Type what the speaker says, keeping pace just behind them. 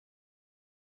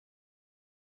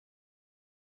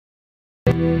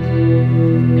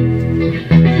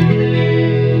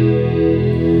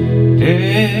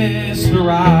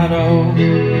Desperado,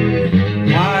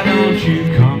 why don't you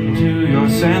come to your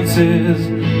senses?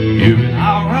 You've been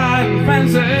out riding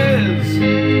fences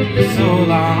so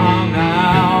long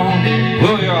now.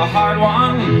 Well, you're a hard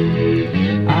one,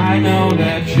 I know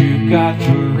that you've got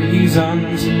your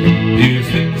reasons. These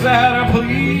things that are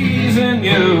pleasing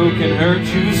you can hurt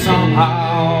you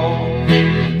somehow.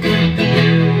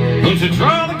 Don't you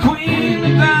draw the queen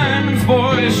of diamonds,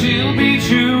 boy, she'll beat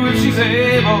you if she's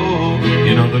able.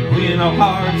 You know the queen of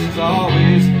hearts is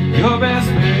always your best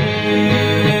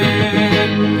bet.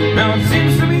 Now it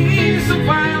seems to me some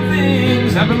fine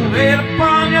things have been laid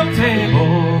upon your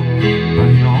table, but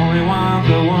you only want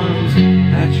the ones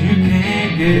that you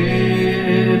can't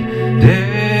get.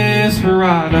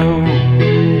 Desperado,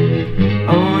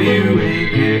 oh, you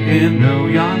ain't getting no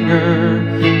younger.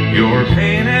 Your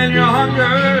pain and your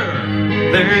hunger,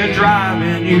 they're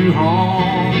driving you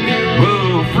home.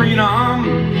 Well, freedom,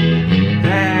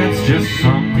 that's just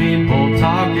some people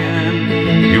talking.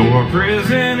 Your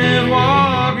prison is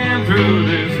walking through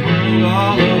this world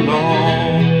all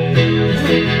alone.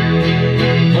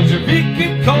 But your feet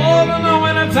get cold in the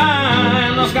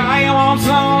wintertime, the sky won't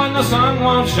snow and the sun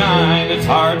won't shine. It's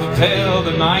hard to tell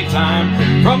the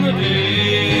nighttime from the day.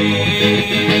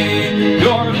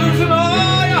 You're losing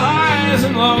all your highs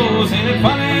and lows, ain't it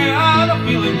funny how the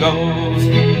feeling goes?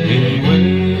 Anyway,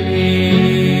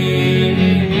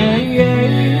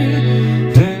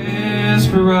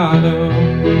 desperado,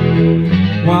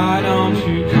 why don't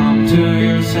you come to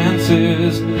your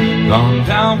senses? Come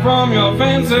down from your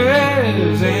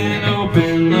fences and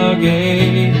open the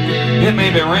gate. It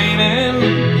may be raining,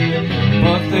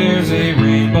 but there's a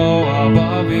rainbow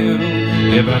above you.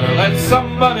 You better let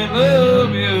somebody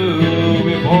love you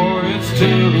before it's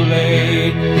too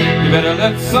late. You better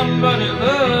let somebody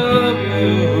love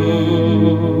you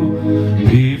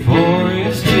before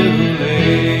it's too late.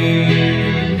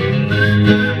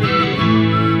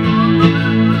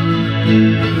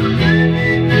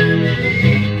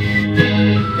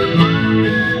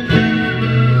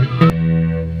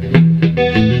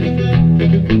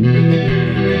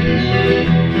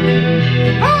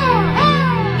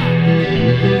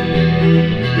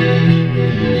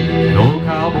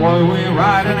 Boy, we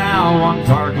riding out one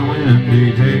dark and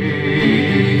windy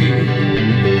day.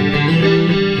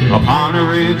 Upon a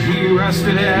ridge he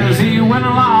rested as he went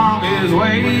along his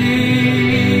way,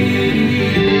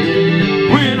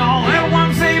 when all at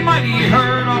once a mighty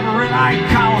herd of red-eyed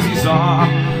cows he saw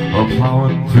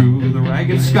a-plowing through the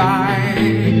ragged sky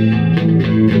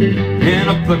and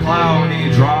up the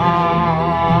cloudy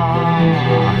draw.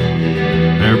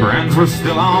 Their brands were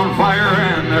still on fire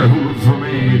and their hooves were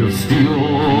made of steel.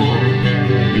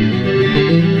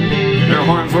 Their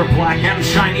horns were black and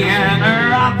shiny and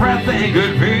their hot breath they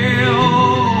could feel.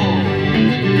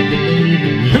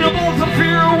 And a bolt of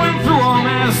fear went through them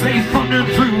as they thundered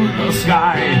through the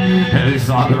sky, and they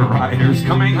saw the riders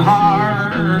coming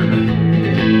hard,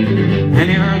 and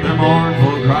he heard their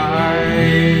mournful cry,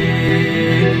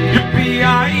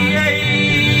 yippee-yi-yi.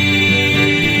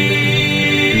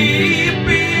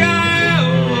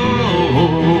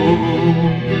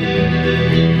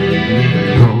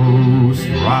 Ghost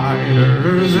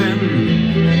riders in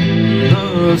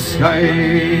the sky.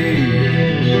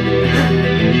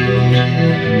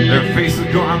 Their faces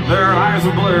gone, their eyes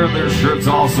were blurred, their shirts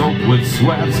all soaked with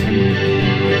sweat.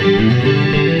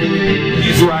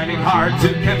 He's riding hard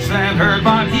to catch that herd,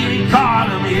 but he caught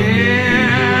him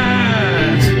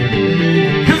yet.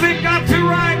 'Cause they've got to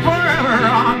ride forever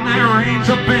on their range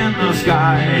up in the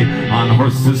sky, on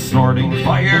horses snorting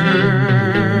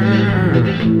fire.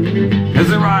 As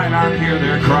they ride on, hear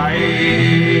their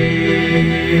crying.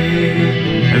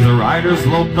 As the riders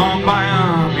loped on by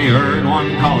him, he heard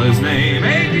one call his name,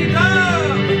 "Hey,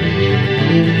 D-Dubb!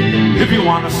 If you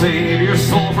want to save your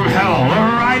soul from hell,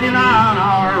 we're riding on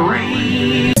our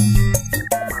range."